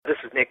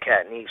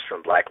Neves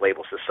from Black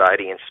Label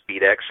Society and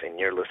SpeedX, and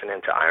you're listening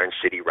to Iron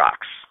City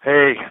Rocks.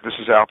 Hey, this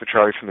is Al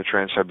Petrelli from the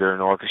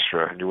Trans-Siberian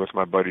Orchestra, and you're with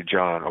my buddy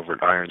John over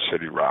at Iron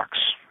City Rocks.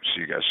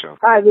 See you guys soon.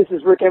 Hi, this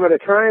is Rick Emmett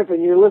of Triumph,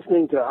 and you're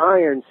listening to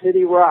Iron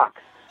City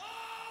Rocks.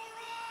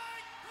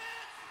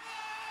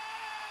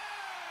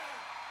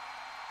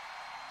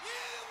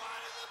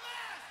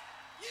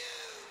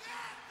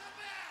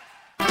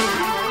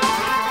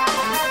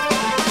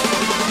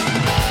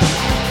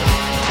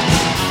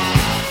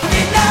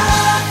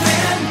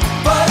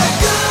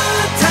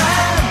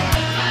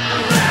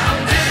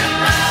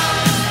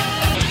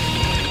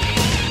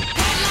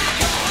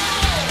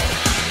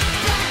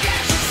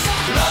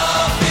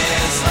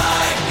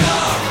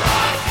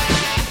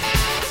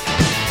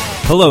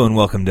 Hello and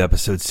welcome to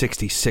episode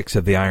 66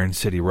 of the Iron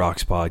City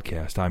Rocks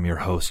podcast. I'm your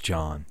host,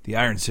 John. The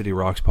Iron City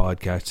Rocks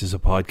podcast is a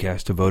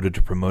podcast devoted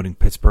to promoting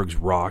Pittsburgh's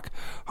rock,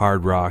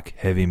 hard rock,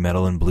 heavy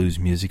metal, and blues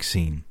music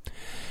scene.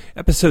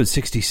 Episode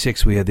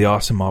 66, we had the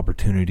awesome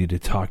opportunity to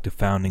talk to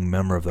founding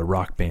member of the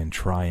rock band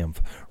Triumph,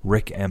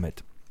 Rick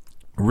Emmett.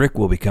 Rick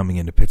will be coming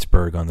into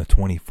Pittsburgh on the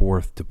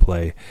 24th to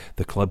play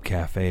the Club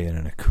Cafe in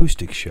an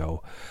acoustic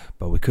show,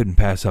 but we couldn't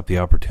pass up the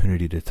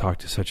opportunity to talk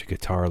to such a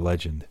guitar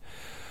legend.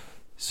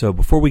 So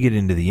before we get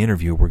into the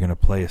interview, we're going to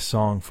play a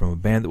song from a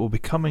band that will be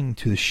coming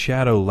to the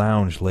Shadow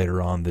Lounge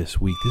later on this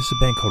week. This is a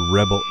band called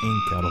Rebel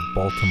Inc. out of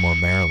Baltimore,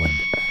 Maryland.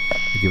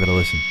 Give it a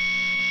listen.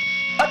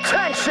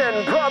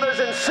 Attention,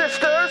 brothers and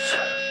sisters!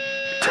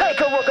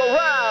 Take a look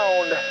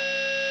around!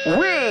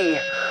 We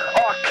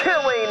are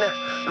killing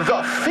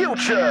the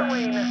future!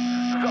 Killing the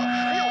future!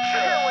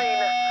 Killing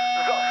the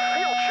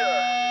future!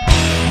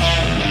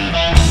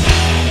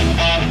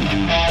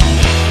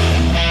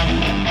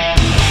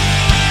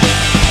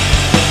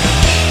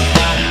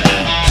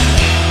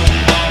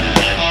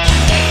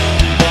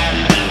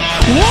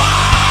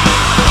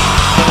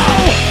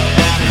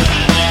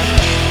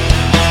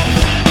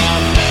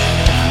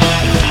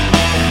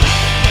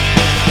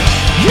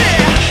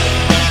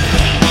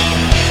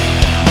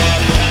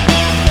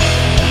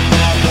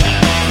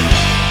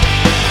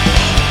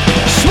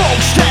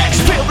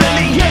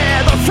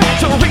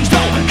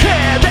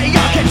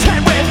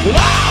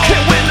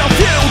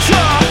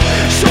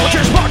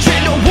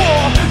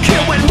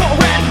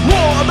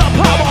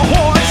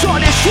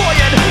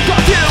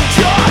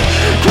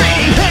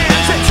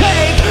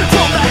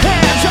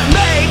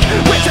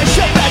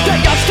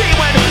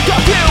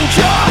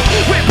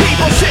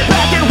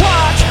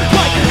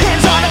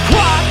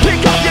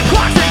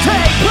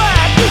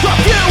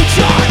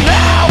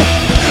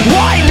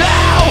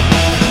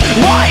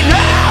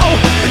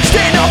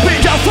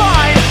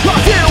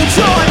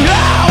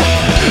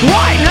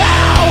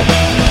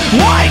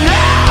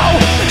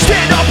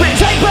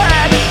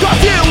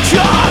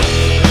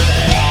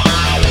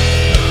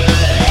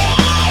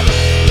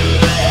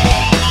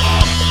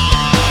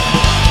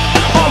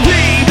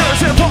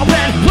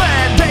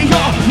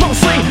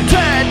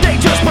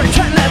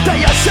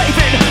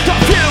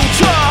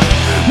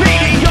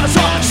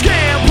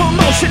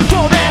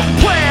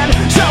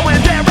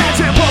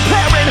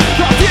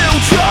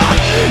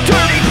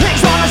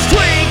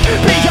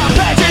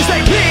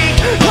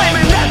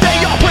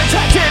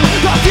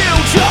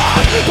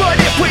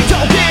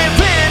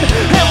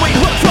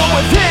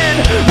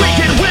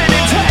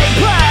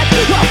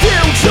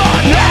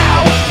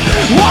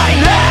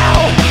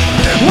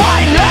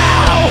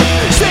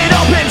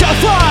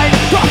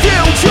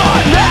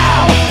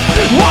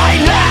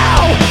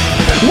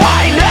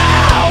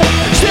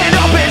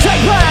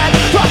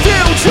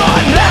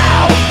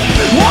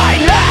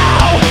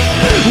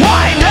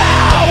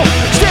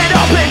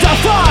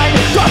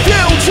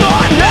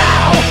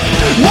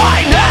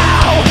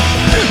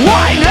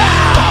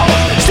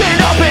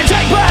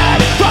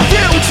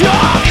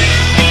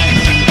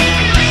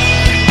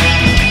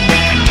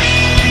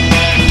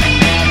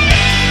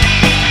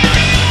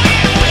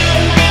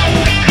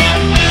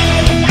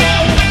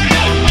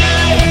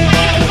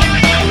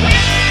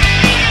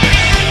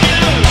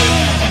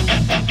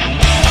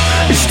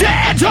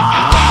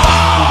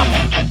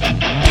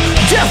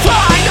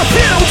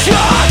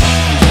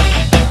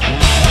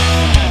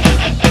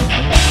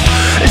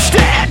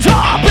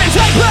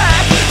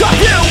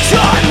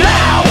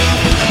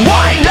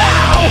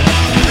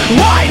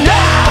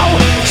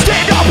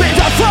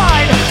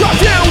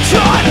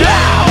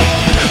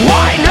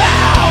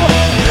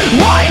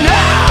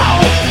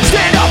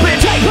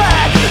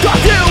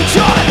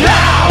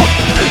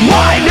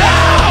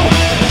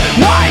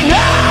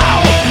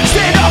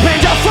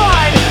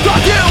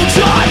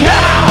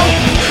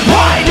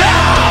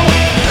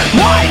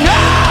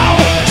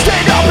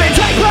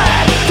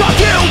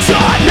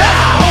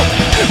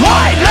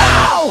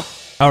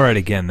 Alright,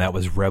 again, that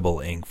was Rebel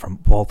Inc. from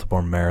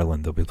Baltimore,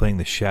 Maryland. They'll be playing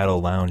the Shadow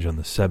Lounge on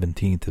the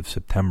 17th of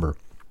September.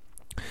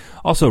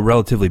 Also, a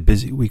relatively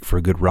busy week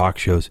for good rock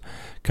shows.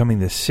 Coming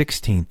the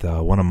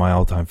 16th, one of my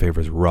all-time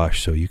favorites,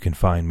 Rush, so you can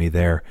find me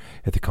there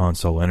at the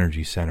Consol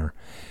Energy Center.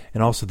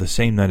 And also the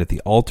same night at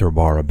the Altar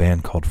Bar, a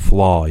band called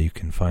Flaw. You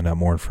can find out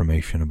more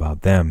information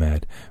about them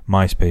at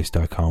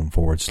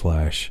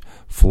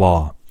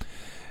myspace.com/Flaw.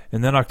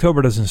 And then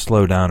October doesn't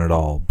slow down at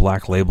all.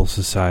 Black Label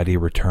Society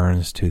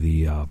returns to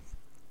the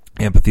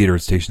amphitheater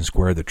at Station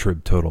Square, the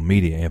Trib Total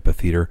Media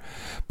Amphitheater.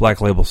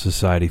 Black Label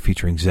Society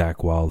featuring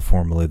Zakk Wylde,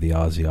 formerly the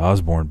Ozzy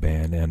Osbourne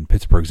Band, and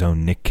Pittsburgh's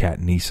own Nick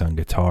Catanese on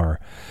guitar.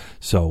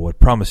 So what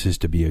promises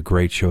to be a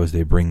great show as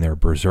they bring their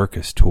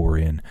Berserkus tour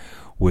in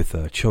with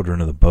Children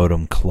of the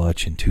Bodom,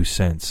 Clutch, and 2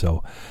 Cents.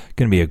 So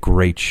going to be a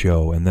great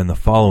show. And then the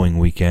following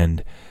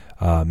weekend,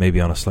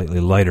 maybe on a slightly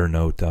lighter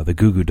note, the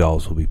Goo Goo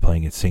Dolls will be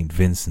playing at St.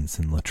 Vincent's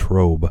in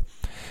Latrobe.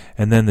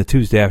 And then the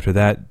Tuesday after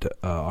that,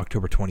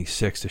 October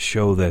 26th, a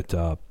show that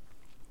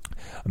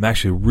I'm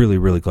actually really,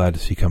 really glad to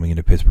see coming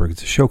into Pittsburgh.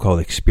 It's a show called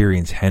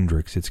Experience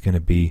Hendrix. It's going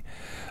to be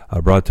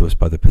brought to us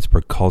by the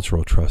Pittsburgh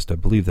Cultural Trust. I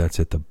believe that's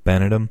at the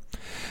Benedum.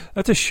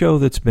 That's a show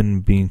that's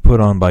been being put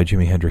on by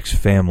Jimi Hendrix's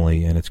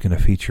family, and it's going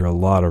to feature a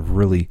lot of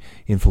really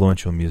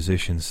influential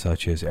musicians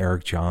such as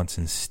Eric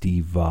Johnson,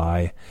 Steve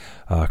Vai,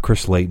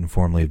 Chris Layton,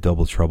 formerly of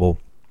Double Trouble,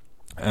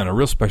 and a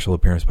real special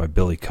appearance by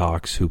Billy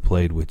Cox, who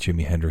played with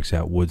Jimi Hendrix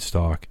at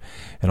Woodstock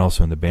and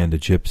also in the Band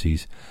of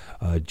Gypsies.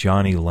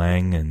 Johnny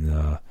Lang and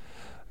a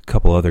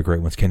couple other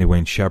great ones. Kenny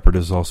Wayne Shepherd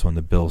is also in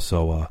the bill,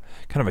 so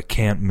kind of a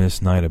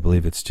can't-miss night. I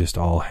believe it's just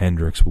all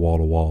Hendrix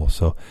wall-to-wall.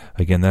 So,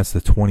 again, that's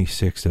the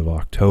 26th of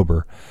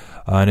October.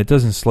 And it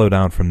doesn't slow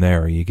down from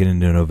there. You get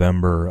into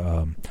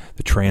November,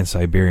 the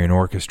Trans-Siberian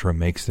Orchestra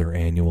makes their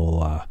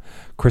annual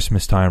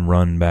Christmas time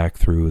run back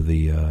through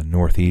the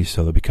Northeast,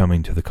 so they'll be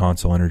coming to the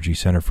Consol Energy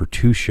Center for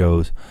 2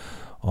 shows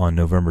on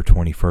November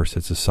 21st.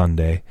 It's a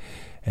Sunday.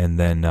 And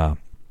then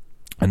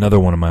another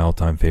one of my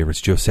all-time favorites,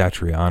 Joe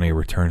Satriani,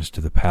 returns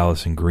to the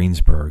Palace in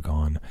Greensburg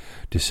on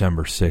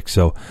December 6th.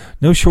 So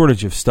no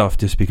shortage of stuff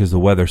just because the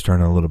weather's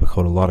turning a little bit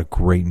cold. A lot of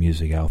great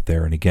music out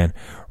there. And again,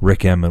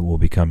 Rick Emmett will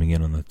be coming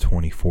in on the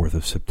 24th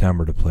of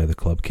September to play the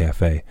Club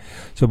Cafe.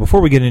 So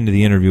before we get into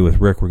the interview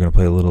with Rick, we're going to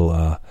play a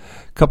little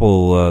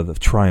couple of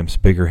Triumph's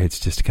bigger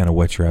hits just to kind of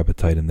whet your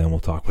appetite, and then we'll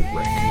talk with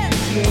Rick.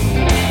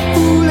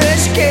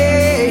 Foolish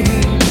games.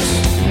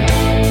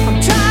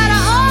 I'm tired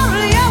of all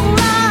of your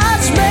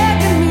lies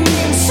making me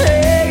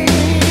insane.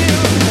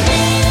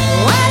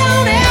 I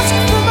don't ask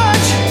for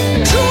much,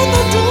 truth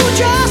will do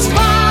just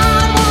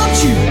fine. Won't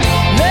you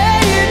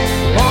lay it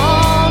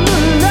on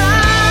the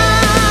line?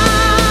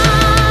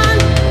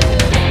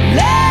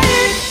 Lay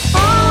it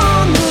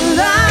on the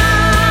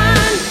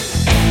line.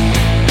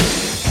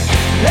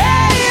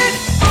 Lay it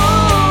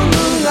on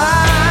the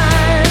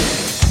line.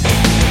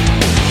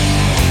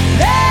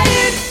 Lay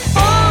it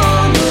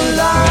on the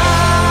line.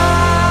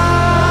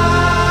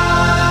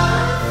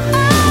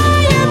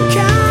 I am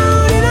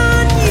counting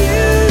on you.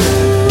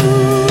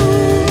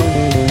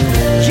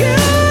 You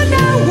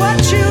know what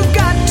you've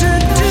got to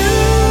do.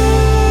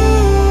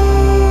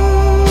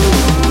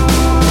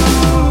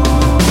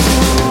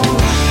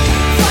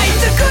 Fight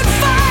the good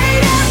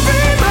fight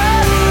every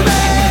moment,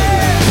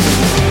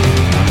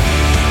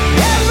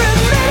 every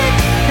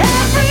minute,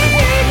 every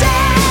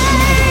day.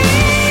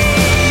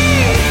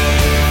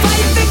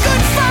 Fight the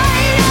good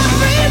fight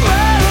every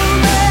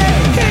moment.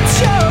 It's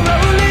your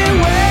only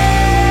way.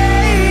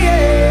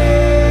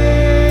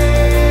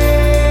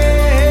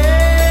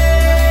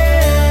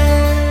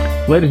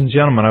 Ladies and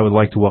gentlemen, I would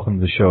like to welcome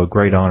to the show a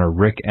great honor,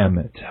 Rick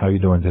Emmett. How are you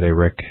doing today,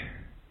 Rick?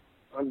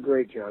 I'm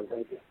great, John.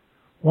 Thank you.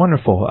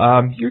 Wonderful.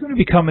 You're going to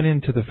be coming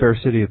into the fair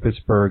city of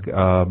Pittsburgh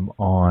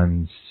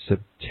on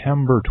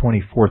September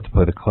 24th to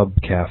play the Club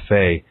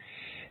Cafe.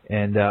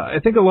 And I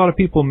think a lot of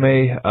people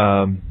may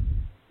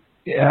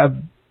have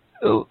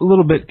a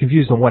little bit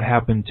confused on what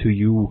happened to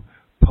you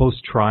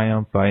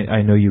post-Triumph.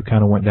 I know you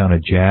kind of went down a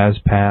jazz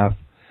path.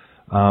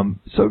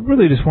 So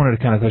really just wanted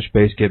to kind of touch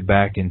base, get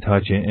back in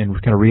touch, and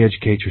kind of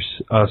re-educate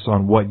us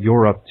on what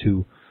you're up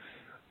to,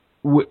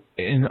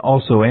 and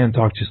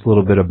talk just a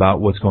little bit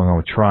about what's going on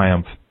with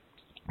Triumph.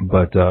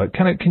 But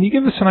can you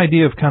give us an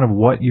idea of kind of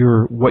what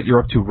you're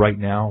up to right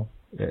now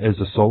as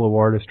a solo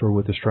artist or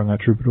with the Strung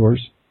Out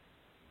Troubadours?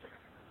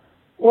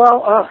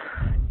 Well,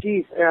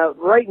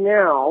 right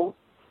now,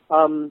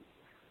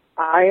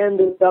 I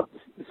ended up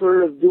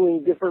sort of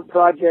doing different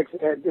projects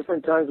at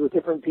different times with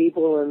different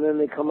people, and then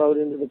they come out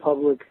into the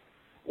public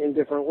in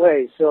different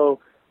ways. So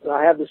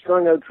I have the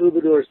Strung Out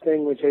Troubadours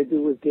thing, which I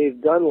do with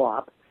Dave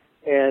Dunlop,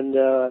 and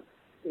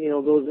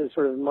those are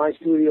sort of my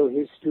studio,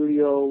 his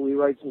studio. We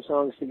write some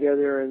songs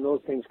together, and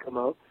those things come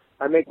out.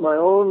 I make my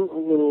own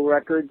little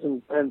records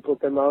and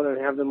put them out and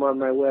have them on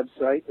my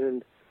website,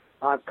 and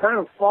I've kind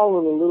of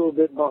fallen a little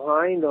bit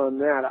behind on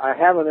that. I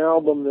have an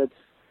album that's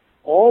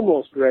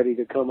almost ready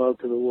to come out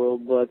to the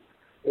world, but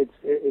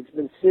it's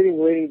been sitting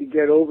waiting to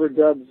get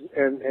overdubs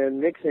and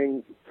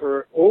mixing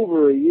for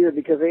over a year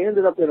because I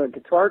ended up in a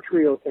guitar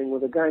trio thing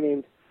with a guy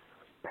named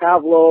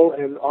Pavlo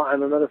and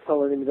another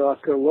fellow named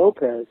Oscar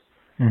Lopez.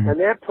 Mm-hmm. And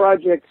that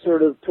project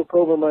sort of took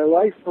over my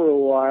life for a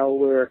while,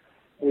 where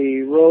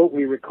we wrote,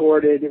 we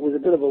recorded. It was a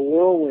bit of a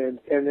whirlwind,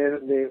 and then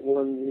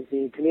when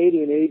the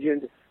Canadian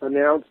agent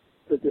announced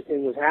that this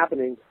thing was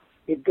happening,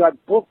 it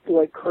got booked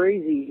like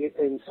crazy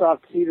in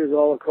soft theaters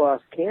all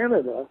across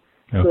Canada.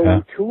 Okay. So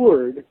we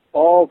toured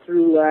all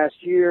through last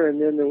year,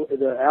 and then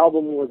the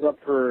album was up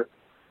for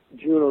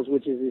Junos,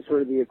 which is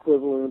sort of the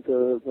equivalent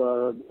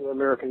of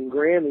American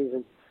Grammys,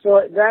 and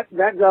so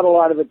that got a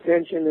lot of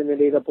attention, and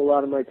it ate up a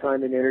lot of my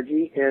time and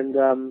energy. And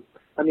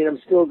I mean, I'm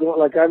still going.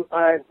 Like I'm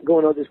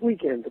going out this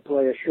weekend to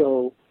play a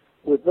show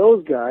with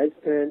those guys,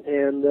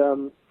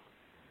 and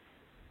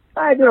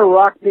I did a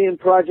rock band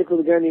project with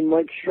a guy named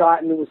Mike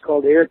Schott, and it was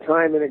called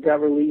Airtime, and it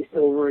got released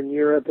over in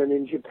Europe and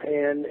in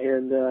Japan,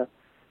 and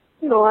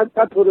you know, I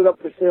put it up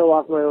for sale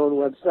off my own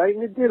website,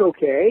 and it did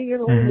okay. You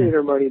know, we made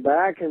our money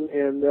back,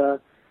 and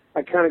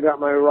I kind of got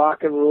my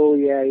rock and roll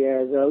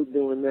yeah-yeahs out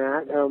doing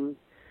that.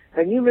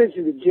 And you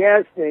mentioned the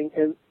jazz thing,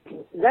 and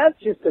that's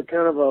just a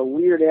kind of a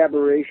weird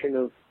aberration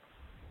of,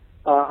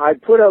 I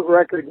put out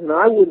records, and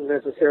I wouldn't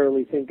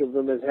necessarily think of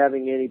them as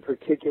having any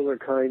particular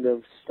kind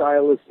of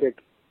stylistic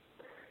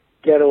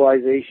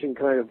ghettoization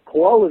kind of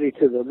quality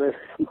to them.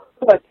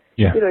 But,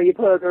 you know, you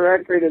put out the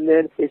record, and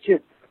then it's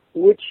just,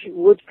 which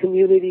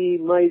community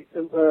might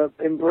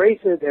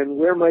embrace it, and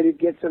where might it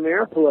get some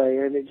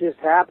airplay? And it just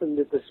happened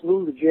that the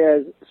smooth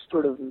jazz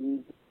sort of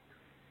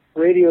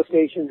radio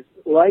stations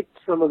liked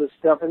some of the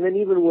stuff. And then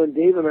even when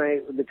Dave and I,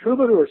 the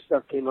Troubadour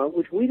stuff came out,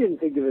 which we didn't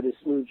think of it as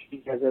smooth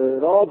jazz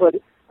at all, but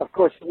of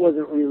course it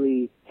wasn't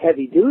really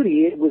heavy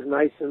duty. It was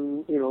nice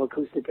and, you know,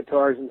 acoustic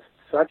guitars and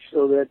such,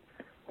 so that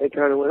they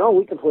kind of went, oh,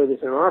 we can play this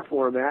in our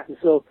format. And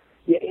so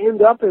you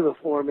end up in a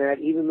format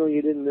even though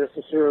you didn't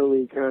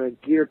necessarily kind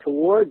of gear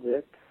towards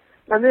it.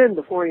 And then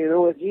before you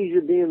know it, geez,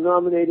 you're being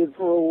nominated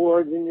for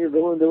awards, and you're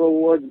going to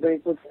awards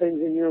banquets, things,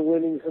 and you're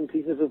winning some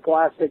pieces of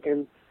plastic.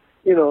 And,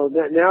 you know,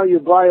 that now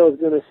your bio is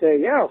going to say,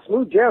 yeah,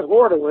 Smooth Jazz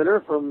Award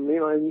winner from, you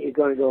know, and you're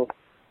going to go,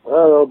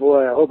 oh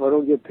boy, I hope I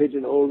don't get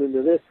pigeonholed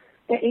into this.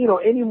 And, you know,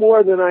 any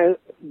more than I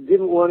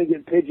didn't want to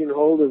get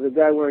pigeonholed as a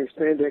guy wearing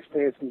spandex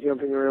pants and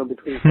jumping around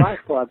between flash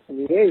plots in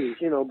the 80s,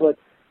 you know, but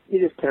you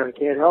just kind of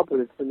can't help it.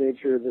 It's the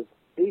nature of the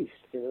beast,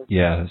 you know.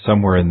 Yeah,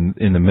 somewhere in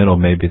the middle,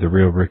 maybe the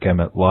real Rick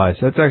Emmett lies.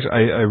 That's actually,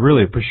 I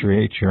really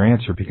appreciate your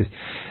answer, because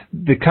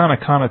the kind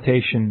of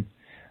connotation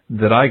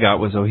that I got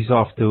was, oh, he's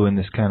off doing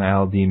this kind of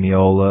Al Di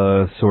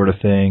Meola sort of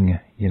thing,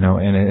 you know.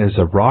 And as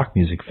a rock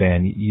music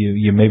fan,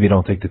 you maybe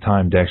don't take the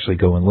time to actually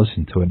go and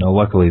listen to it. Now,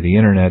 luckily, the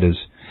internet is,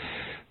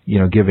 you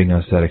know, giving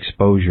us that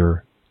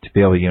exposure to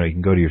be able, you know, you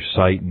can go to your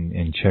site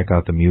and check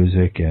out the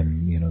music,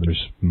 and, you know,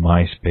 there's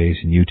MySpace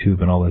and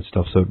YouTube and all that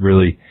stuff. So it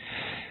really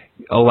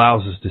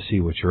allows us to see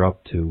what you're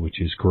up to,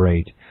 which is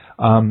great.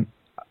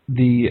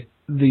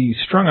 The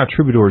Strung Out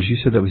Troubadours, you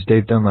said that was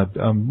Dave Dunlap.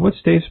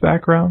 What's Dave's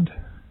background?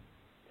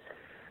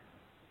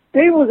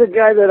 Dave was a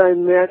guy that I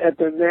met at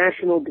the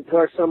National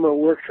Guitar Summer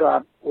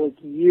Workshop like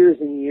years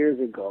and years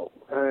ago.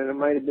 And it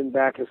might have been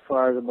back as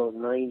far as about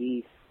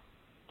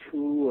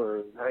 92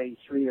 or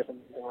 93 or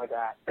something like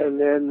that. And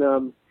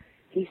then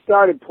he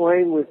started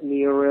playing with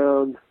me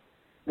around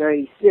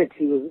 96.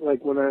 He was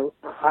like when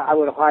I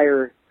would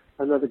hire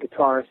another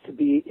guitarist to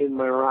be in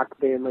my rock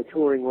band, my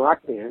touring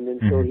rock band. And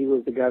so he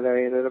was the guy that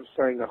I ended up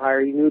starting to hire.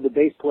 He knew the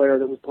bass player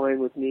that was playing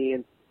with me,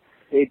 and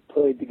they'd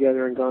played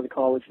together and gone to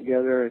college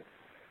together.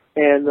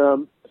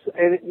 And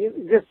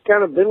it just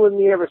kind of been with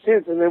me ever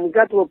since. And then we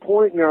got to a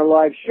point in our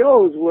live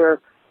shows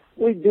where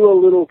we'd do a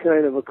little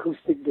kind of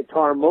acoustic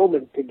guitar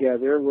moment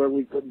together, where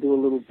we could do a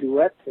little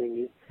duet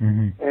thingy.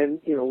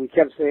 And, you know, we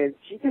kept saying,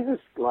 gee, this is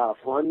a lot of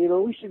fun. You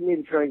know, we should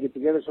maybe try and get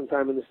together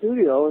sometime in the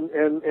studio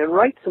and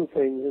write some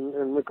things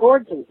and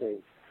record some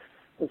things.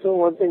 And so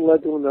one thing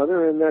led to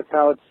another, and that's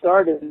how it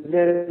started. And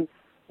then,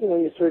 you know,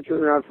 you search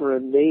around for a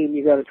name.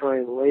 You got to try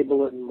and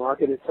label it and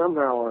market it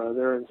somehow or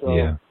other. And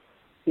so,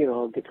 you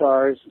know,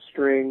 guitars,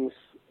 strings,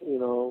 you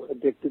know,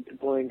 addicted to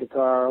playing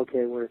guitar.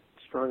 Okay, we're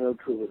Strung Out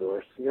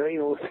Troubadours. You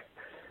know,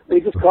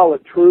 we just call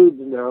it Trubes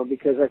now,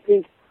 because I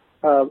think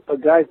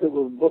guys that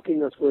were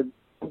booking us would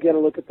get a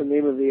look at the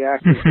name of the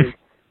act and think,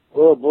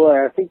 oh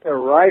boy, I think their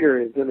writer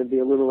is going to be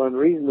a little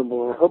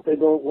unreasonable. I hope they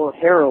don't want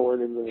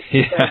heroin in the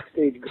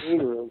backstage green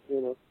room,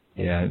 you know.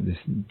 Yeah,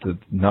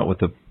 not with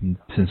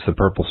since the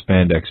purple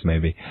spandex,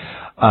 maybe.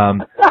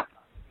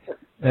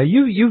 Now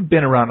you've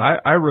been around.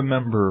 I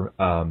remember,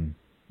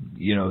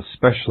 you know,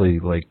 especially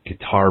like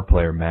Guitar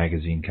Player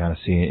magazine, kind of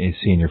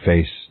seeing your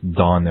face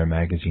don their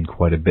magazine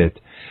quite a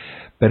bit.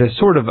 But as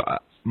sort of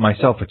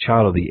myself, a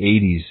child of the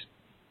 80s,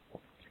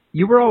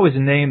 you were always a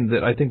name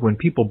that I think when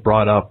people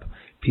brought up,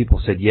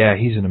 people said, yeah,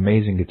 he's an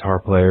amazing guitar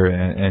player,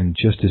 and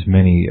just as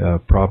many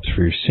props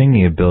for your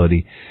singing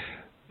ability.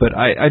 But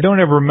I don't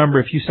ever remember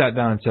if you sat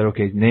down and said,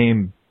 okay,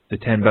 name the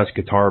 10 best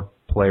guitar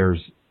players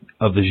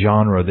of the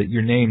genre, that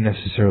your name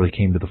necessarily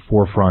came to the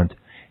forefront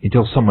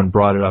until someone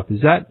brought it up.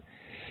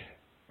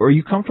 Are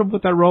you comfortable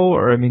with that role?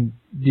 Or, I mean,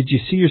 did you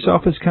see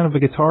yourself as kind of a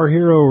guitar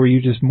hero, or were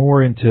you just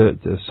more into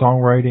the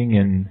songwriting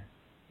and,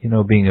 you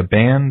know, being a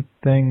band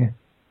thing?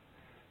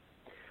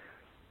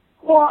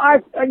 Well,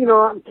 you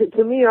know,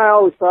 to me, I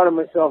always thought of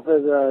myself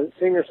as a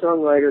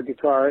singer-songwriter,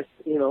 guitarist,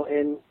 you know,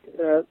 and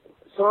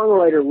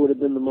songwriter would have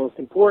been the most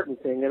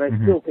important thing, and I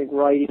still think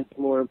writing is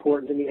more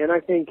important to me. And I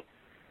think,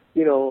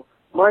 you know,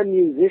 my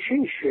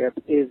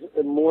musicianship is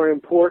more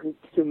important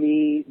to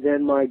me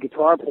than my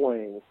guitar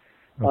playing.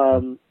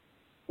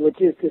 which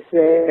is to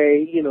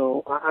say,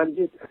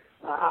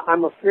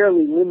 I'm a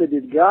fairly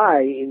limited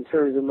guy in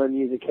terms of my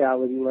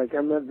musicality. Like,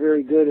 I'm not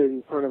very good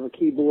in front of a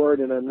keyboard,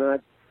 and I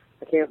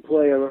can't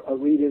play a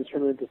reed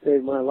instrument to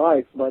save my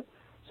life. But,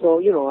 so,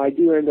 I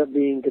do end up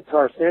being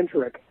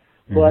guitar-centric.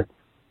 But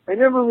I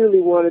never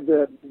really wanted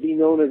to be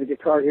known as a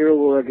guitar hero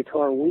or a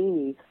guitar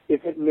weenie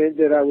if it meant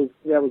that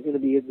that was going to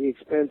be at the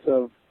expense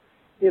of,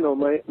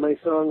 my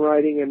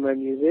songwriting and my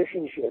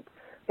musicianship.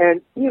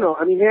 And,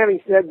 having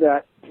said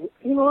that,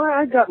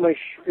 I got my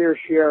fair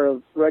share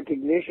of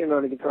recognition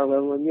on a guitar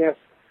level. And yes,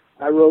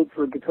 I wrote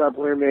for Guitar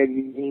Player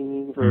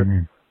magazine for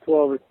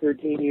 12 or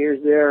 13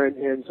 years there.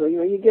 And so,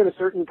 you get a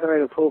certain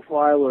kind of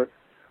profile, or,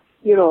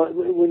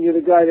 when you're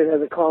the guy that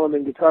has a column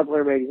in Guitar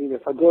Player magazine,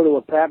 if I go to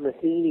a Pat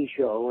Metheny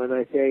show and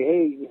I say,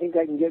 hey, you think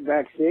I can get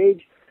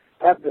backstage?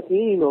 Pat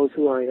Metheny knows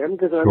who I am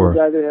because I'm the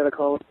guy that had a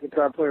column in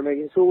Guitar Player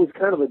magazine. So it was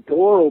kind of a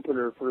door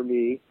opener for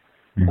me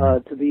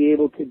to be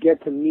able to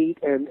get to meet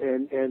and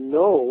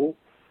know,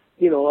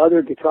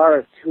 other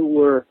guitarists who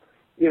were,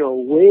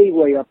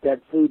 way up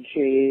that food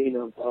chain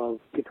of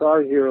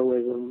guitar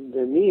heroism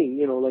than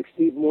me. Like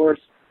Steve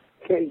Morse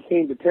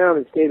came to town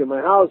and stayed at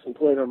my house and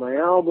played on my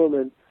album,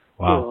 and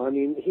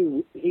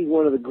he's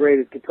one of the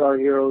greatest guitar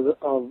heroes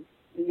of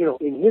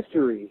in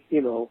history.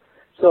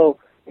 So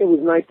it was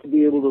nice to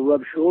be able to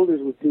rub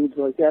shoulders with dudes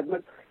like that.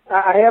 But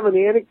I have an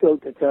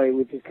anecdote to tell you,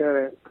 which is kind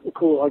of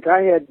cool. Like,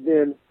 I had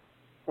been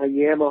a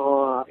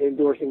Yamaha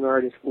endorsing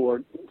artist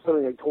for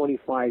something like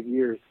 25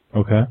 years.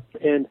 Okay.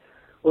 And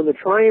when the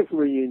Triumph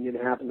reunion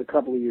happened a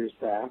couple of years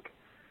back,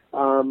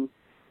 the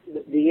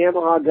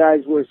Yamaha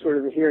guys were sort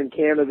of here in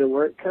Canada,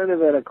 were kind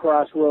of at a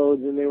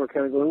crossroads, and they were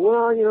kind of going,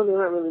 well, there's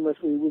not really much.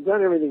 We've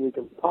done everything we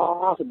can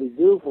possibly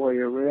do for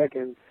you, Rick,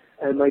 and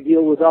my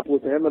deal was up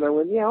with them, and I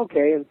went, yeah,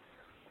 okay,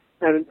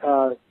 and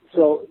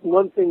so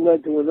one thing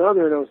led to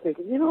another, and I was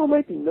thinking, it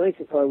might be nice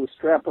if I was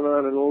strapping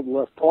on an old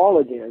Les Paul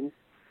again.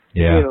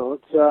 Yeah.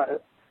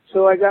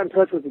 So I got in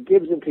touch with the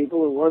Gibson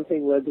people, and one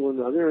thing led to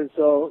another, and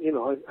so,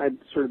 I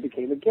sort of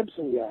became a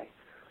Gibson guy.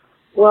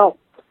 Well,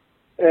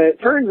 it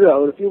turns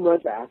out a few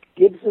months back,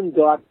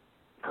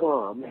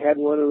 Gibson.com had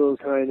one of those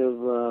kind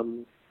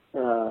of,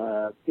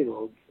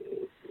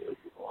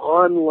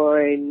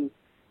 online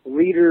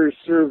reader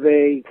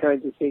survey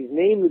kinds of things.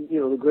 Name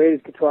the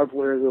greatest guitar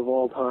players of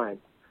all time.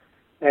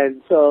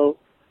 And so,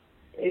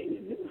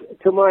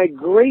 to my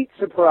great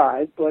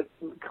surprise, but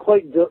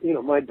quite,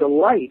 my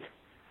delight,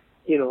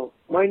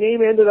 my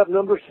name ended up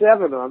number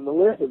 7 on the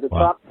list of the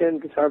top 10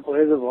 guitar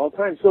players of all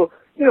time. So,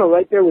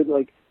 right there was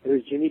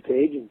there's Jimmy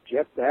Page and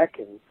Jeff Beck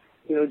and,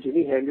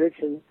 Jimi Hendrix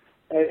and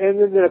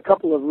then a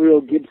couple of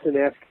real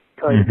Gibson-esque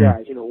kind of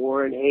guys,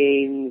 Warren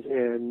Haynes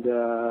and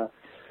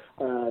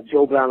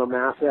Joe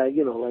Bonamassa,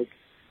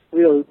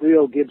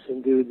 real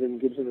Gibson dudes and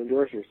Gibson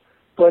endorsers.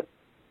 But,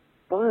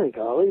 by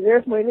golly,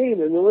 there's my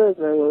name in the list,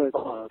 and I went,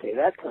 oh, okay,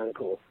 that's kind of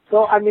cool.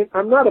 So,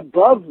 I'm not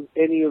above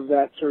any of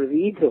that sort of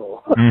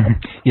ego.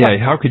 Yeah,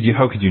 how could you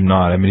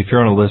not? If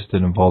you're on a list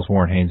that involves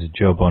Warren Haynes and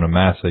Joe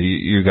Bonamassa,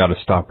 you got to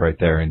stop right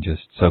there and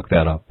just soak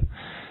that up.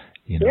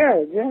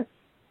 Yeah.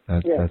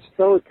 That's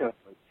so tough.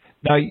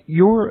 Now,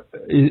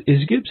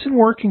 is Gibson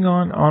working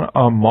on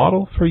a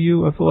model for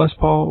you of the Les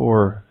Paul,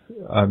 or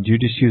do you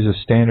just use a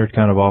standard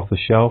kind of off the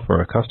shelf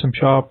or a custom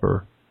shop,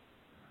 or?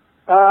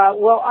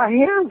 Well, I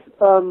have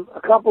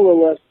a couple of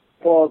Les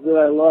Pauls that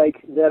I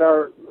like that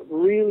are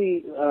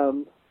really,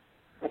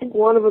 I think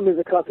one of them is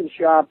a custom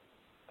shop,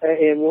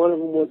 and one of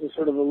them was a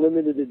sort of a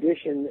limited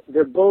edition.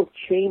 They're both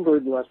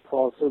chambered Les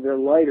Pauls, so they're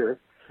lighter.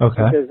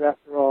 Okay. Because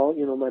after all,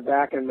 my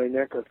back and my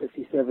neck are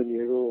 57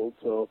 years old,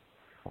 so,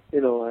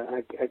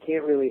 I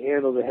can't really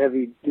handle the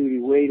heavy duty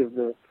weight of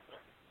the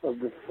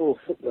full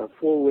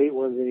weight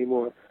ones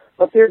anymore.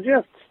 But they're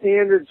just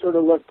standard sort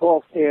of Les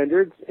Paul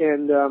standards,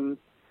 and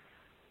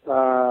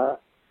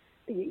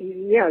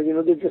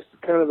they're just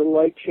kind of the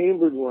light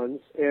chambered ones,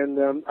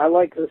 and I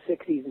like the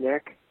 60s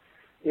neck,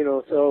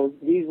 so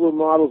these were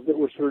models that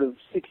were sort of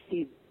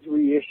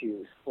 63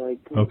 issues, like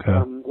one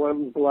of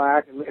them's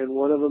black, and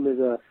one of them is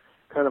a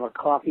kind of a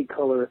coffee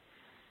color,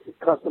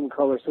 custom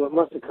color, so it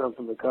must have come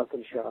from the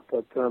custom shop,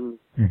 but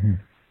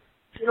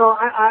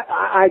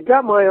I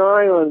got my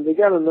eye on, they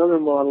got another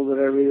model that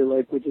I really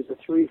like, which is a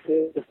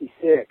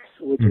 356,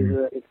 which is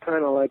it's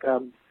kind of like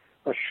a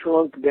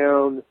shrunk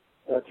down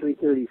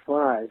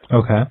 335.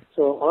 Okay.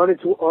 So on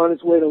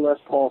its way to Les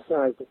Paul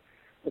size.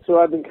 And so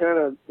I've been kind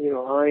of,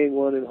 eyeing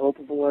one and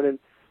hoping for one. And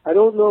I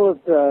don't know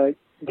if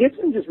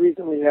Gibson just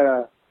recently had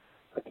a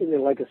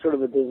sort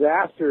of a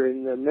disaster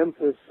in the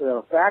Memphis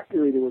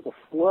factory. There was a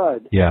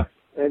flood. Yeah.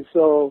 And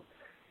so,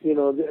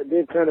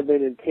 they've kind of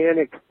been in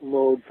panic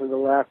mode for the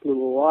last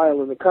little while.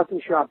 And the custom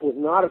shop was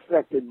not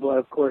affected, but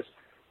of course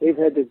they've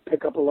had to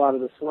pick up a lot of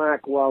the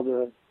slack while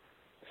the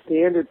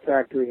standard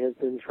factory has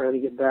been trying to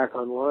get back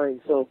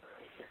online. So,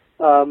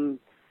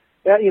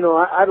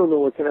 I don't know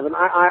what's going to happen.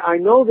 I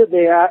know that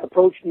they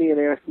approached me and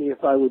asked me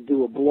if I would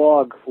do a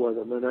blog for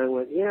them, and I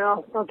went, yeah,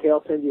 okay,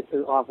 I'll send you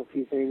off a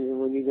few things, and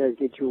when you guys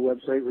get your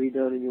website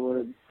redone and you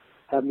want to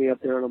have me up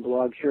there on a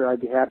blog, sure,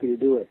 I'd be happy to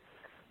do it.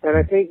 And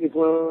I think it's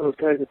one of those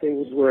kinds of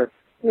things where,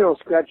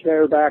 scratch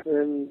their back and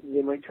then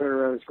they might turn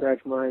around and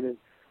scratch mine. And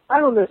I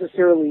don't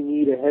necessarily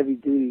need a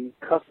heavy-duty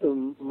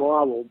custom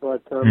model,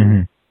 but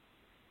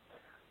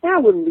yeah,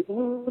 it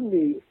wouldn't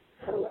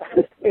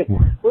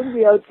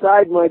be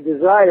outside my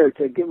desire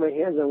to get my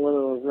hands on one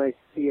of those nice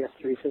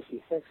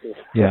CS356s.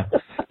 Yeah.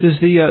 Does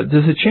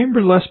the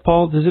chamber Les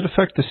Paul, does it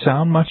affect the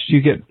sound much? Do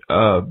you get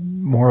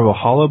more of a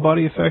hollow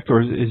body effect,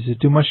 or is it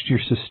do much to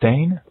your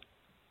sustain?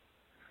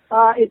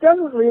 It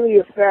doesn't really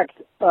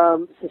affect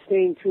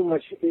sustain too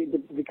much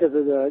because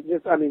of the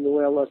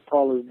way a Les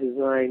Paul is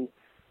designed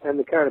and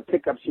the kind of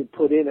pickups you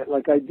put in it.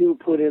 Like I do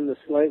put in the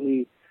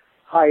slightly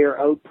higher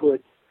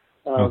output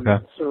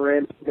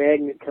ceramic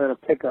magnet kind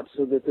of pickups,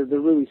 so that they're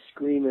really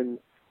screaming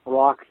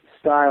rock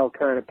style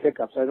kind of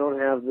pickups. I don't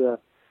have the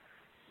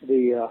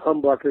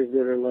humbuckers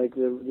that are like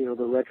the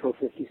retro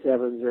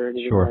 57s or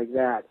anything like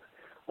that.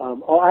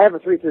 I have a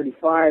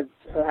 335.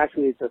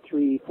 Actually, it's a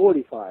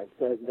 345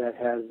 that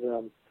has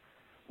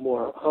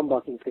more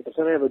humbucking pickups,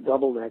 and I have a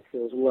double neck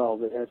as well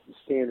that has the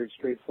standard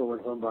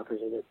straightforward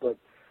humbuckers in it. But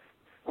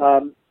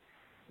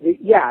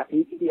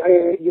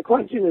your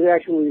question is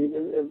actually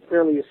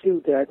fairly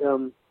astute. That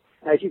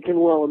as you can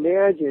well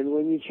imagine,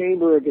 when you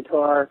chamber a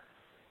guitar,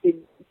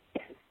 and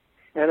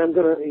I'm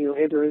going to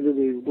enter into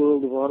the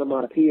world of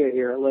onomatopoeia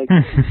here. Like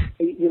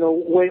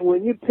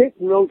when you pick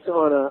notes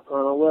on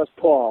a Les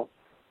Paul,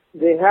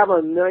 they have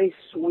a nice,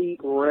 sweet,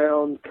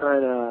 round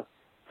kind of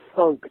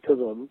thunk to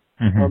them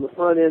on the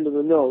front end of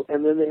the note,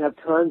 and then they have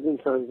tons and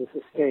tons of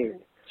sustain.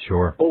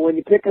 Sure. But when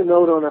you pick a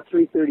note on a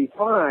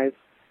 335,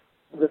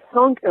 the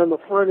thunk on the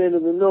front end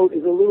of the note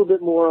is a little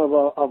bit more of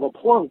a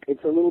plunk.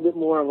 It's a little bit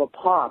more of a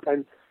pop,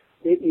 and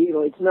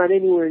it's not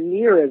anywhere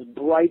near as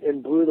bright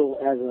and brutal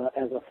as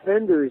a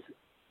Fender's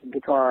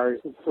guitar's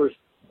first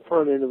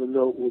front end of the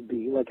note would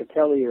be, like a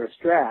Tele or a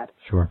Strat.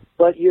 Sure.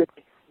 But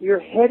you're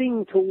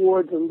heading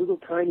towards a little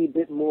tiny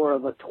bit more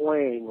of a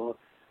twang or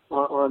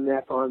on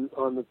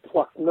the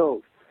plucked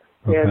note.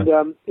 Okay.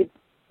 And it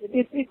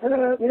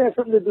has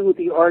something to do with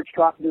the arch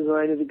top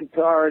design of the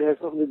guitar. It has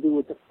something to do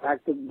with the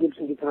fact that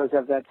Gibson guitars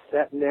have that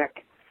set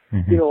neck.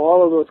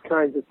 All of those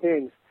kinds of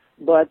things.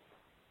 But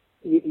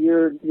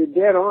you're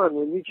dead on.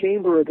 When you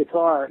chamber a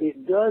guitar,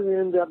 it does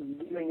end up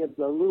giving it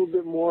a little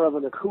bit more of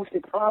an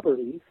acoustic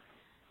property,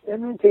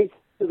 and then takes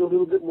it a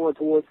little bit more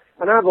towards.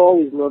 And I've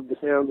always loved the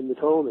sound and the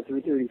tone of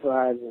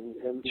 335s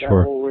and that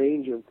whole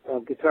range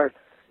of guitars.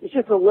 It's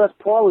just the Les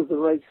Paul is the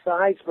right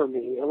size for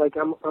me. Like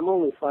I'm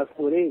only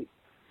 5'8",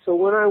 so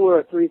when I wear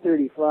a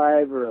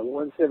 335 or a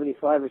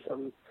 175 or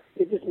something,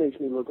 it just makes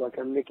me look like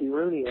I'm Mickey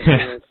Rooney up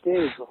there on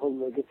stage holding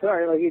the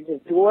guitar. Like it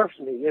just dwarfs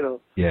me,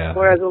 Yeah.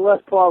 Whereas a Les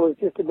Paul is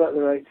just about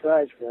the right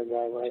size for a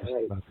guy my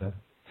height. About that.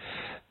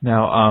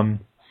 Now,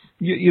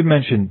 you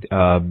mentioned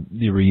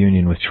the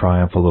reunion with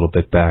Triumph a little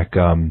bit back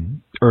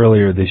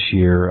earlier this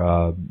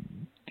year.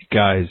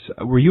 Guys,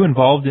 were you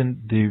involved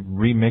in the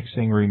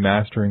remixing,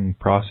 remastering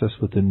process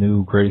with the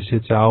new Greatest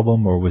Hits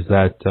album, or was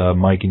that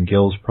Mike and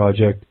Gil's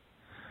project?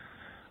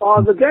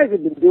 The guys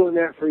had been doing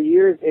that for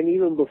years, and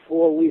even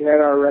before we had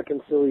our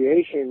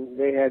reconciliation,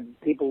 they had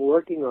people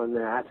working on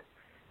that.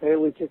 And it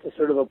was just a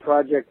sort of a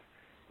project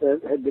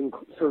that had been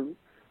sort of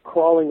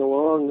crawling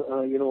along,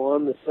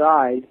 on the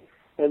side.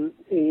 And,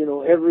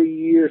 every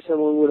year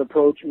someone would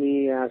approach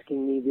me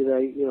asking me,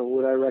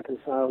 would I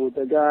reconcile with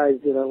the guys?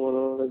 Did I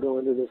want to go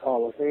into this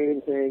Hall of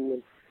Fame thing?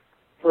 And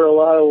for a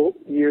lot of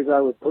years I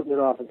was putting it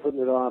off.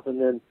 And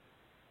then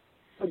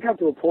I got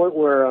to a point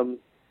where,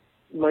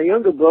 my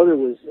younger brother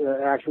was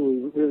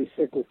actually really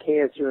sick with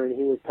cancer, and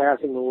he was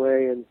passing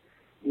away, and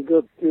you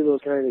go through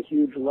those kind of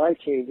huge life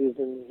changes,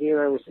 and he and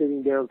I were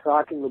sitting down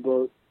talking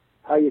about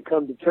how you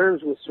come to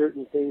terms with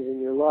certain things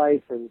in your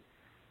life, and,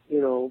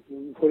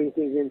 putting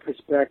things in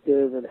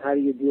perspective, and how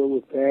do you deal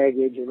with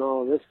baggage and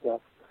all of this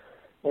stuff.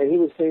 And he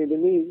was saying to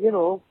me,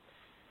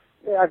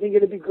 I think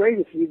it'd be great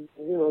if you,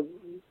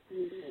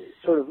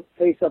 sort of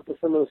face up to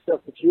some of the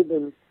stuff that you've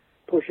been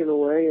pushing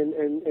away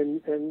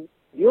and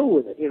deal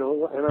with it, And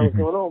I was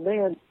going, oh,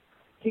 man,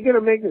 you're going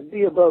to make this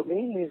be about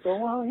me? And he's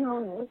going, well,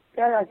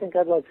 I think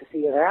I'd like to see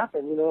it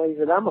happen. He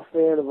said, I'm a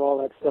fan of all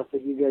that stuff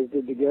that you guys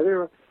did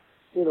together.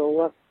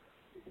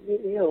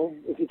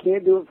 If you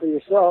can't do it for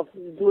yourself,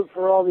 do it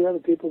for all the other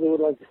people that would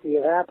like to see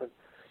it happen.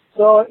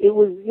 So it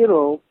was,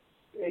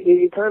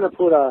 it kind of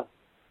put a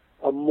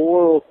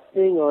moral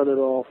thing on it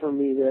all for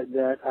me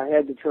that I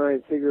had to try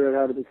and figure out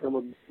how to become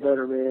a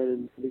better man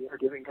and be a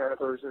forgiving kind of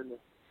person.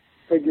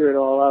 Figure it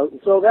all out. And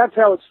so that's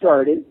how it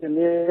started. And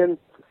then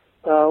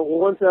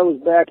once I was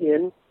back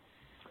in,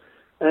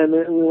 and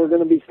then we were going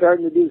to be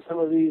starting to do some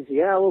of these,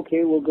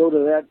 we'll go to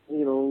that,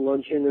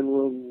 luncheon, and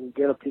we'll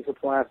get a piece of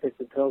plastic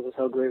that tells us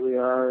how great we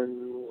are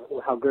and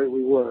how great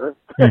we were.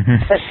 Yeah.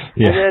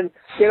 And then,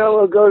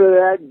 we'll go to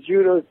that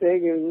judo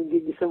thing,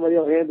 and somebody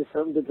will hand us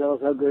something to tell us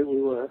how great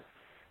we were.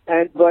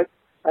 But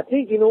I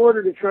think in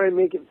order to try and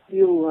make it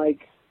feel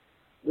like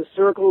the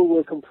circle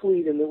was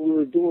complete and that we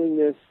were doing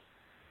this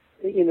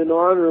in an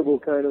honorable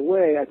kind of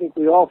way, I think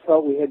we all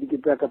felt we had to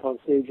get back up on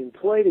stage and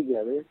play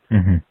together.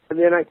 And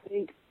then I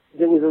think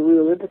there was a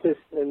real impetus,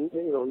 and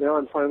now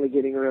I'm finally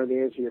getting around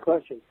to answer your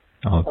question.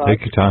 Oh,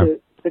 take your time.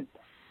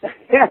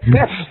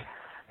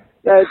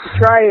 To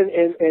try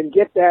and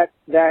get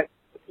that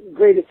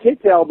greatest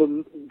hits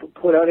album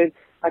put out, and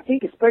I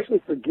think especially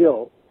for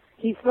Gil,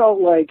 he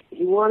felt like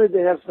he wanted to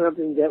have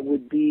something that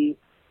would be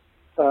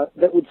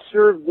that would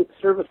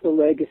service the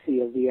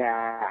legacy of the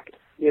act,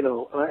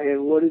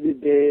 and what did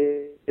it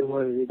do and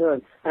what had it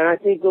done. And I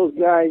think those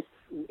guys,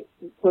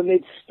 when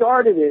they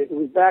started it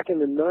was back in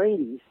the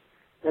 90s,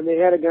 and they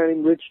had a guy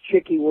named Rich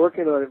Chicky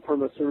working on it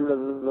from a sort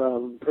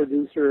of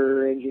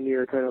producer,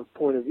 engineer kind of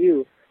point of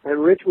view.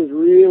 And Rich was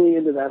really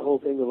into that whole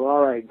thing of,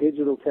 all right,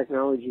 digital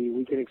technology,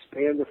 we can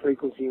expand the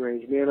frequency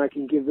range. Man, I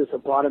can give this a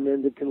bottom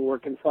end that can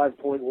work in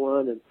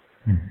 5.1. And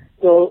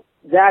so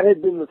that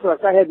had been the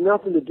thrust. I had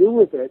nothing to do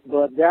with it,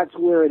 but that's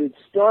where it had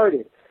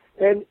started.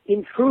 And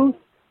in truth,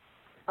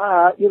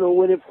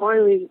 when it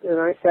finally, and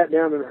I sat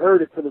down and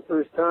heard it for the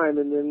first time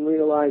and then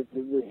realized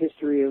the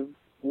history of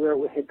where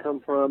it had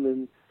come from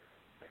and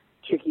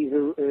Chicky's,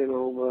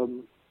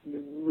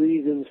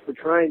 reasons for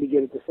trying to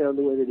get it to sound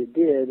the way that it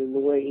did, and the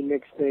way he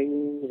mixed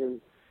things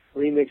and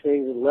remixed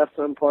things and left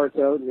some parts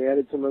out and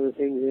added some other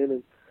things in.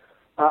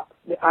 And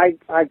I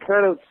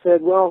kind of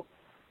said, well,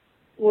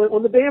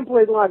 when the band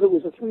played live, it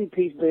was a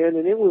three-piece band,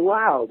 and it was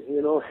loud.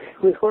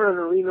 We were an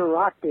arena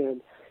rock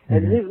band,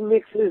 and his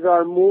mixes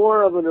are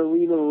more of an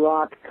arena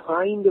rock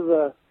kind of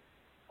a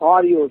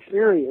audio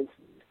experience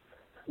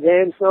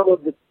than some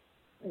of the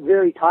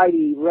very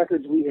tidy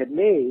records we had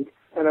made.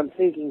 And I'm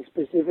thinking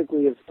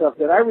specifically of stuff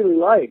that I really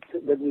liked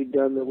that we'd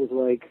done that was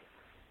like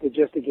the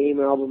Just a Game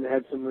album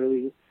had some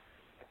really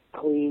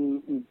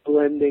clean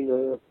blending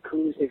of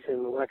acoustics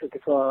and electric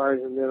guitars.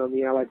 And then on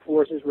the Allied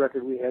Forces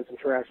record, we had some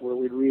tracks where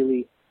we'd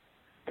really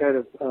kind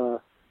of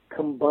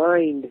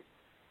combined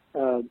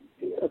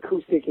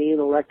acoustic and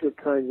electric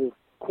kinds of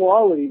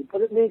quality. But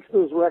it makes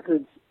those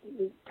records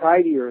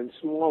tidier and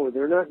smaller.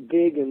 They're not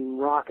big and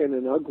rockin'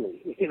 and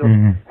ugly,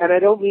 And I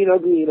don't mean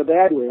ugly in a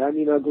bad way. I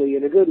mean ugly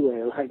in a good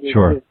way. Like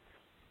sure.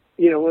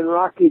 When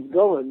rock keeps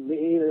going,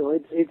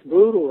 it's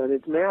brutal and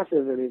it's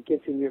massive and it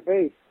gets in your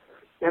face.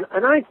 And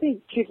I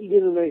think Chicky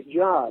did a nice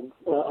job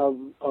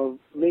of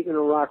making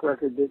a rock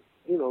record that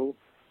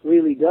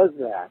really does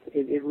that.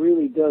 It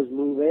really does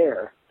move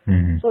air.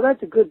 So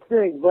that's a good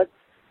thing. But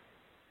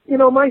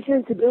my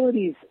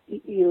sensibilities,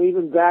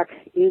 even back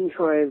in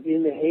Triumph,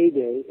 in the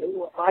heyday,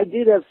 I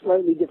did have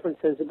slightly different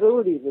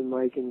sensibilities than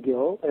Mike and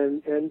Gil,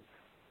 and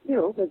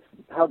that's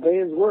how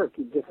bands work.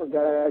 Different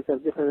guys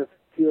have different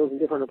feels and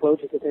different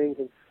approaches to things.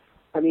 And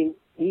I mean,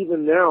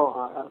 even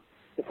now,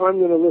 if I'm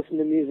going to listen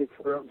to music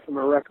from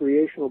a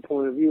recreational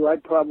point of view,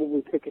 I'd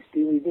probably pick a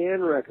Steely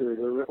Dan record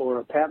or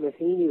a Pat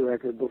Metheny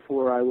record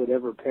before I would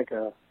ever pick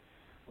a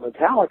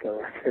Metallica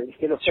record.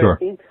 Sure.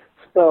 What I mean?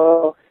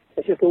 So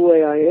it's just the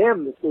way I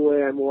am. It's the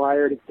way I'm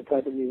wired. It's the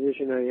type of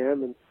musician I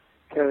am and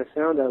kind of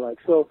sound I like.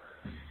 So,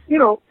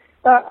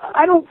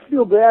 I don't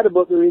feel bad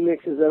about the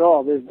remixes at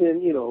all. There's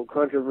been,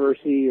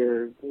 controversy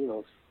or,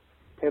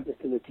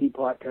 Tempest in the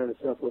Teapot kind of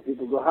stuff where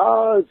people go,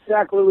 oh, it's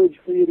sacrilege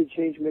for you to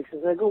change mixes.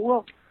 And I go,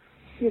 well,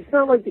 it's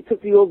not like they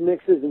took the old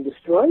mixes and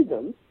destroyed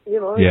them.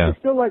 It's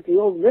still like the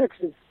old mix.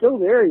 It's still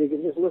there. You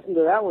can just listen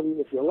to that one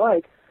if you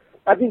like.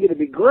 I think it'd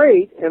be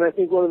great, and I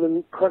think one of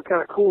the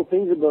kind of cool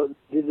things about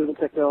digital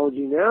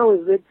technology now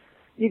is that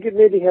you could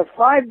maybe have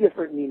 5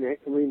 different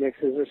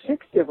remixes or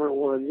 6 different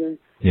ones, and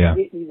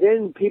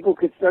then people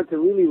could start to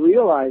really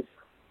realize,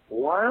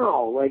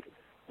 wow, like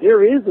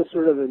there is a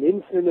sort of an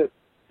infinite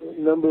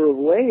number of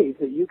ways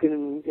that you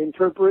can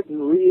interpret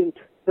and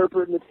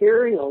reinterpret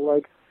material.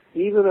 Like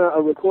even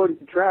a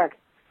recorded track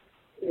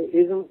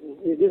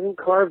isn't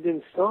carved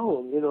in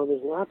stone.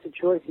 There's lots of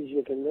choices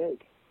you can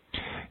make.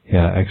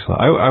 Yeah,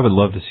 excellent. I would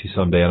love to see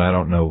someday, and I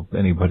don't know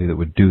anybody that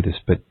would do this,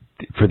 but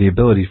for the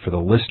ability for the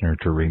listener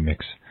to remix,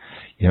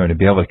 to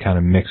be able to kind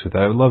of mix with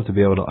that. I would love to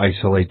be able to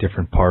isolate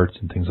different parts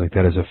and things like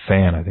that as a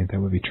fan. I think that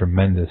would be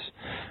tremendous.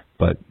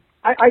 But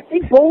I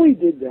think Bowie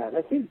did that.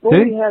 I think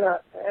Bowie had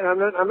and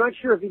I'm not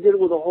sure if he did it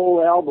with a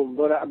whole album,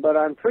 but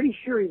I'm pretty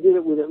sure he did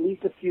it with at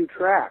least a few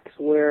tracks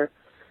where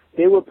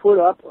they were put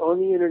up on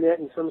the internet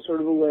in some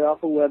sort of a way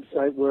off a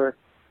website where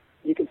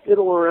you could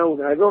fiddle around with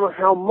it. I don't know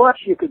how much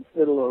you could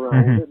fiddle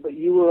around with it, but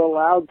you were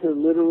allowed to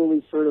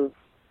literally sort of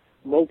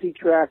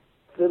multi-track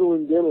fiddle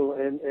and diddle,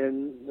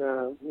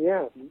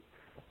 yeah.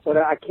 But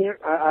I can't,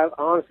 I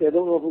honestly, I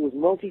don't know if it was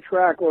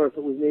multi-track or if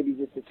it was maybe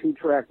just a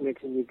 2-track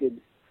mix and you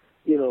could,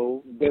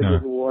 bend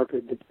it and warp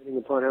it depending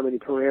upon how many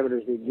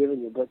parameters they'd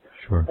given you. But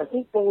sure. I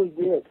think Bowie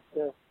did,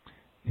 yeah.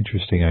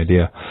 Interesting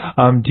idea.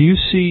 Do you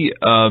see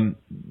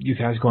you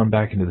guys going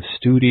back into the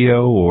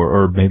studio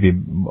or maybe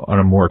on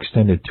a more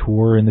extended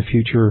tour in the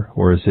future,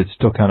 or is it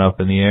still kind of up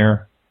in the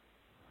air?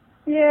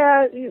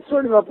 Yeah, it's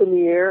sort of up in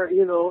the air,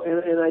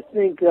 and I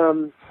think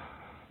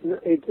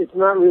it's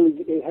not really,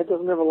 it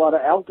doesn't have a lot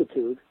of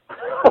altitude.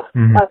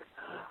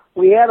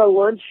 We had a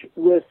lunch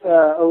with,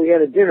 we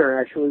had a dinner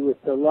actually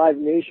with the Live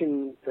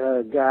Nation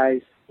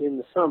guys in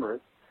the summer,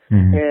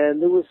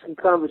 and there was some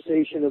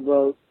conversation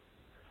about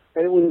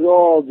And it was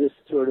all just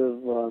sort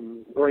of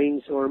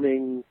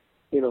brainstorming,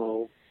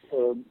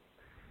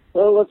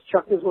 well, let's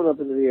chuck this one up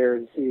into the air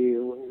and see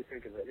what we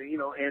think of it,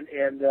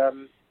 and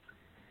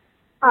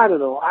I don't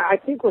know. I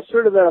think we're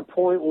sort of at a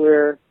point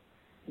where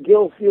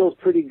Gil feels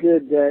pretty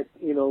good that,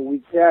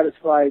 we'd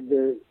satisfied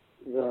the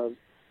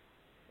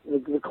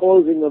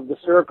closing of the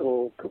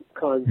circle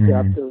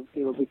concept of,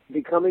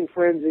 becoming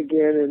friends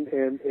again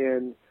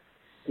and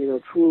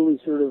truly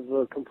sort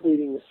of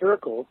completing the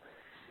circle.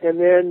 And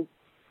then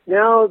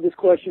now this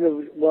question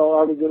of, well,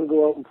 are we going to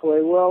go out and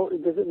play? Well,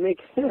 does it make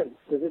sense?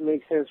 Does it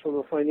make sense from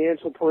a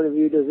financial point of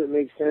view? Does it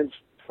make sense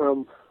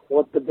from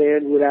what the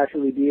band would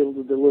actually be able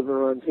to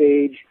deliver on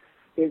stage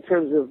in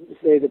terms of,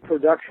 say, the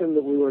production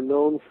that we were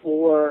known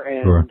for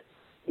and,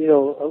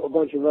 a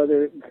bunch of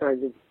other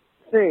kinds of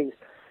things?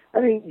 I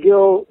think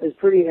Gil is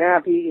pretty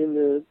happy in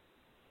the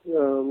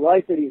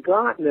life that he's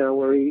got now,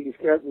 where he's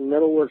got a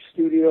metalwork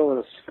studio and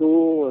a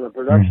school and a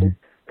production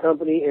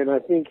company, and I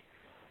think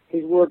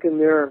he's working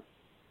there,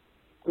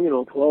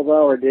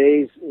 12-hour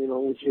days,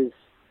 which is,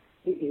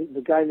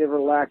 the guy never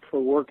lacked for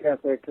work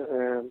ethic.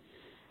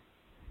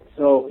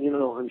 So,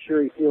 I'm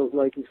sure he feels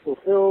like he's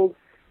fulfilled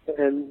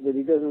and that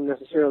he doesn't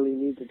necessarily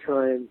need to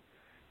try and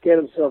get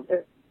himself.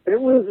 And it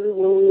was,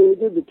 when we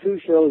did the 2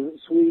 shows in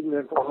Sweden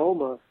and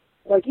Oklahoma,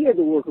 like, he had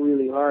to work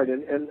really hard,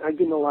 and I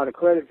give him a lot of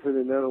credit for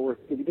the amount of work,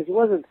 because he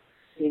wasn't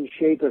in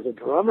shape as a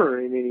drummer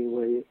in any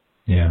way.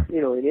 Yeah.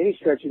 In any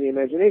stretch of the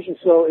imagination.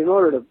 So in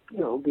order to,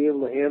 be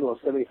able to handle a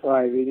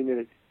 75,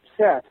 80-minute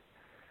set,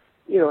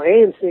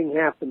 and sing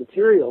half the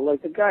material,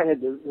 like, the guy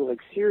had to,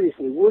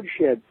 seriously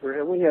woodshed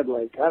and we had,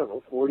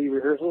 40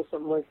 rehearsals,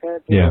 something like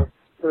that,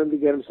 for him to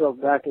get himself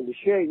back into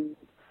shape.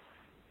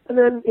 And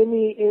then in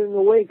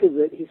the wake of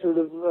it, he sort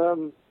of,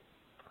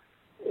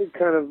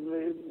 kind of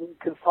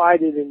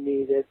confided in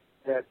me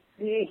that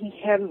he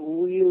hadn't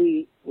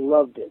really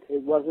loved it.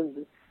 It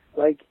wasn't,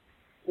 it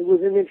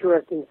was an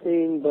interesting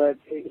thing, but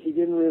he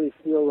didn't really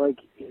feel like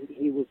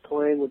he was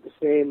playing with the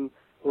same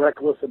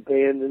reckless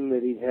abandon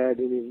that he'd had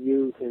in his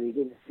youth, and he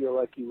didn't feel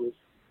like he was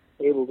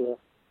able to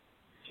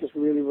just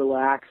really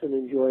relax and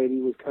enjoy it. He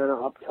was kind of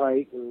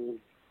uptight and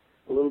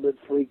a little bit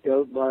freaked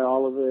out by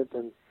all of it.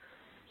 And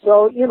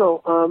so,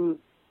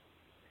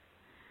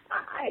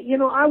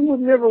 I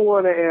would never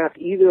want to ask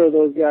either of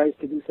those guys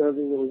to do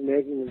something that was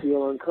making them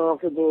feel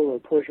uncomfortable or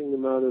pushing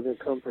them out of their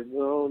comfort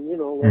zone.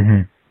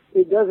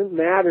 It doesn't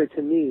matter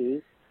to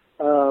me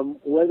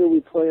whether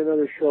we play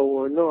another show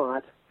or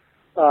not.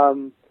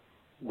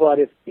 But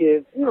if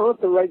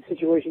the right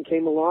situation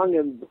came along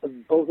and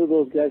both of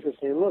those guys were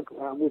saying, look,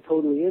 we're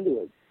totally into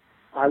it,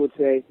 I would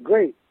say,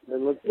 great,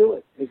 then let's do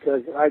it,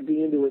 because I'd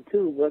be into it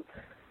too. But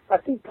I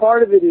think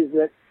part of it is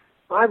that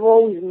I've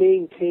always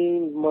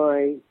maintained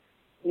my,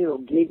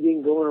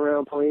 gigging, going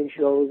around playing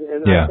shows,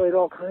 and I've played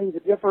all kinds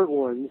of different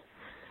ones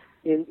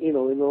in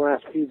the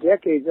last few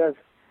decades. I've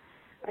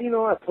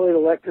played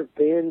electric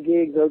band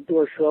gigs,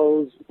 outdoor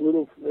shows,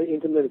 little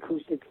intimate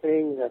acoustic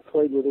things. I've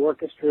played with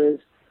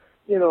orchestras.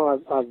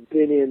 I've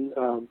been in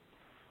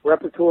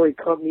repertory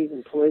companies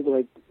and played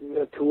a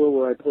tour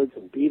where I played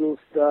some Beatles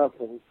stuff,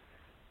 and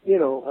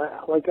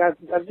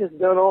I've just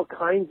done all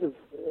kinds of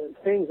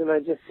things, and I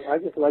just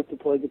like to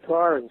play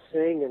guitar and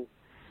sing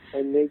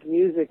and make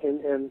music,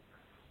 and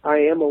I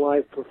am a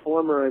live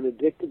performer. I'm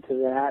addicted to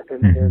that,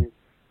 and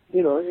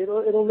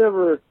it'll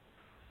never.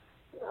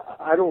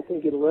 I don't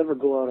think it'll ever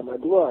go out of my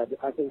blood.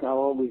 I think I'll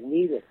always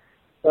need it,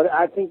 but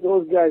I think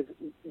those guys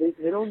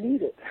they don't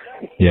need it.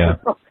 Yeah.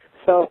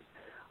 So,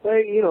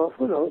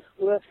 who knows?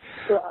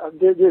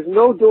 There's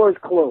no doors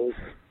closed.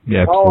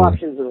 Yeah, all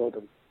options are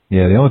open.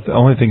 Yeah, the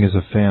only thing as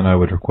a fan I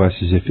would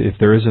request is if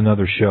there is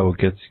another show,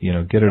 get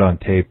it on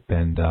tape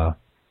and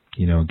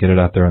get it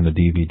out there on the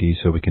DVD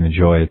so we can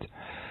enjoy it.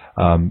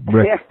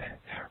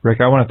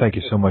 Rick, I want to thank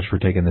you so much for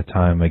taking the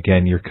time.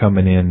 Again, you're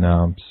coming in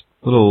a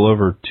little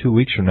over 2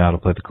 weeks from now to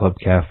play the Club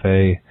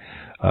Cafe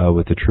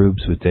with the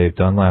Troops with Dave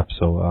Dunlap.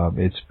 So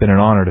it's been an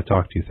honor to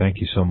talk to you.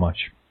 Thank you so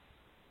much.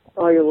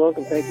 Oh, you're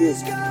welcome. Thank you.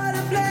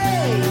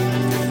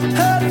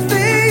 Her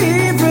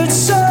favorite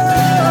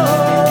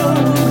song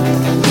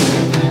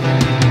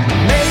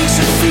makes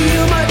her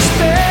feel much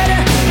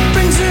better,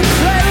 brings her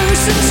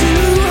closer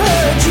to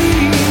her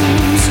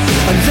dreams.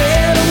 A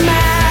little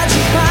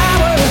magic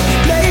power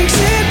makes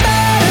it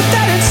better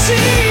than it seems.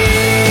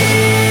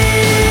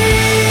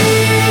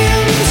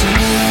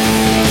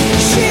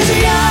 She's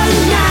young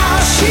now,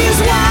 she's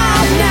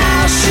wild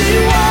now, she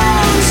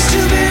wants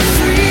to be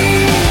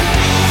free.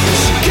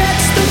 She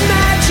gets the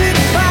magic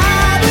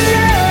power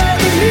of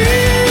the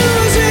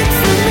music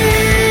from me.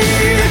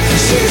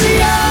 She's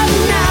young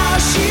now,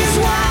 she's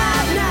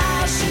wild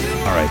now, she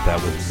wants. All right,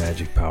 that was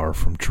Magic Power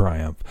from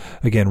Triumph.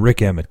 Again,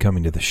 Rick Emmett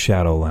coming to the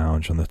Shadow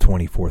Lounge on the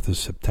 24th of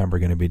September,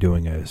 going to be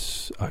doing an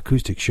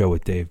acoustic show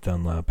with Dave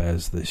Dunlap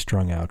as the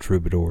Strung Out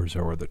Troubadours,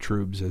 or the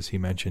Troubs, as he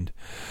mentioned.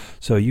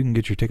 So you can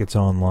get your tickets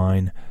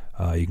online.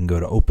 You can go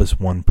to Opus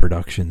One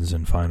Productions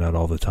and find out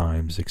all the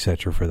times,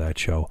 etc. for that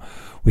show.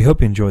 We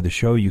hope you enjoyed the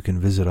show. You can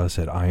visit us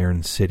at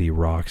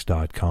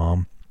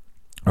IronCityRocks.com.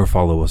 or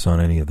follow us on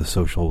any of the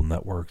social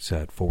networks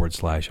at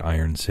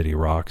 /Iron City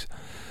Rocks.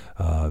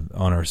 On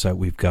our site,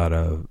 we've got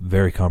a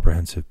very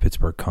comprehensive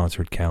Pittsburgh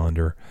concert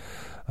calendar,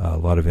 a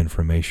lot of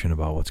information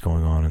about what's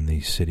going on in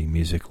the city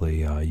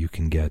musically. You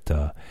can get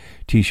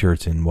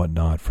T-shirts and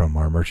whatnot from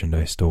our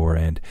merchandise store,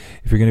 and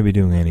if you're going to be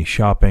doing any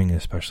shopping,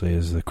 especially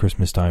as the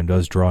Christmas time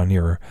does draw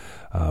nearer,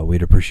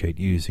 we'd appreciate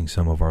using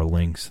some of our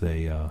links.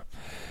 They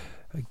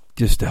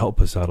just to help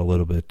us out a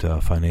little bit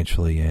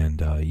financially,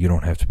 and you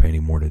don't have to pay any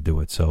more to do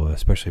it. So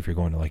especially if you're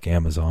going to like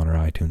Amazon or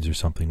iTunes or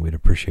something, we'd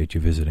appreciate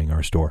you visiting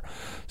our store.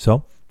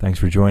 So thanks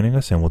for joining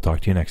us, and we'll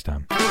talk to you next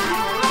time.